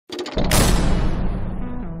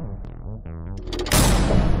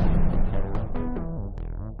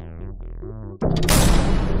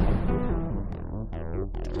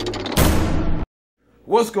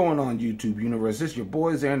What's going on, YouTube universe? This is your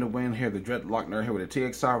boy Xander Wynn here, the Dreadlock Nerd here with a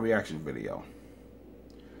TXI reaction video.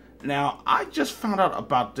 Now, I just found out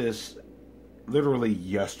about this literally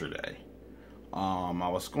yesterday. I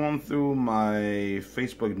was going through my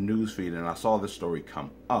Facebook newsfeed and I saw this story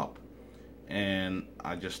come up. And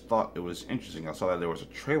I just thought it was interesting. I saw that there was a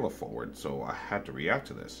trailer for it, so I had to react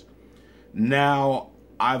to this. Now,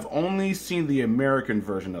 I've only seen the American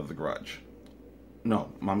version of The Grudge.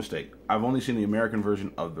 No, my mistake. I've only seen the American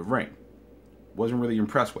version of The Ring. Wasn't really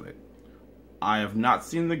impressed with it. I have not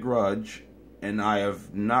seen The Grudge, and I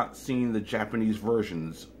have not seen the Japanese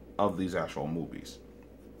versions of these actual movies.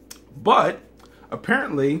 But,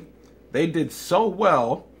 apparently, they did so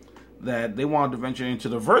well that they wanted to venture into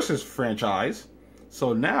the Versus franchise.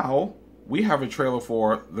 So now, we have a trailer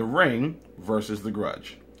for The Ring versus The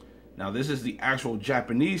Grudge. Now, this is the actual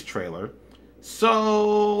Japanese trailer.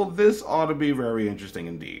 So, this ought to be very interesting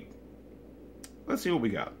indeed. Let's see what we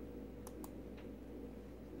got.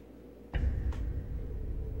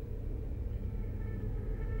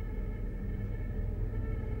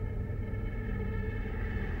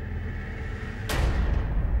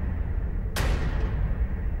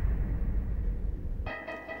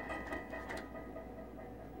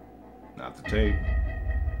 Not the tape.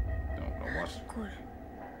 Don't watch.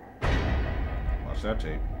 Watch that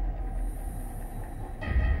tape.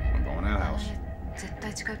 I'm going that house.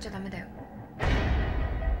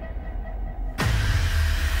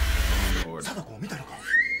 Oh, Lord.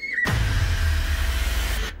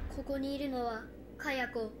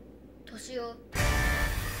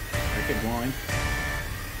 Take it blind.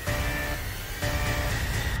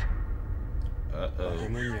 Uh-oh.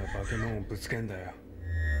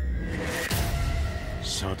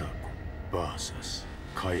 Sadako versus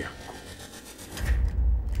Kayako.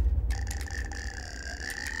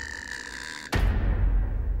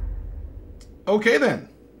 Okay then.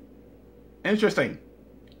 Interesting.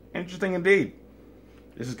 Interesting indeed.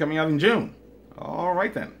 This is coming out in June.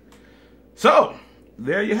 Alright then. So,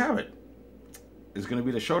 there you have it. It's going to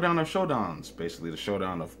be the showdown of showdowns. Basically the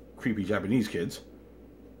showdown of creepy Japanese kids.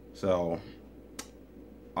 So,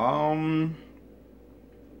 I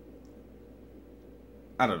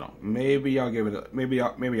don't know. Maybe I'll give it a, maybe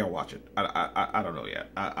I'll watch it. I don't know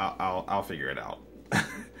yet. I'll figure it out.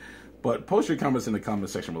 But post your comments in the comment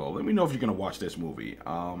section below. Let me know if you're going to watch this movie.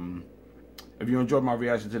 If you enjoyed my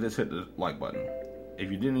reaction to this, hit the like button. If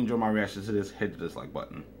you didn't enjoy my reaction to this, hit the dislike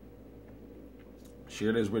button.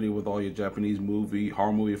 Share this video with all your Japanese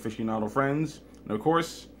horror movie aficionado friends. And of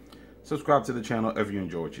course, subscribe to the channel if you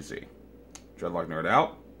enjoy what you see. Dreadlock Nerd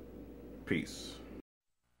out. Peace.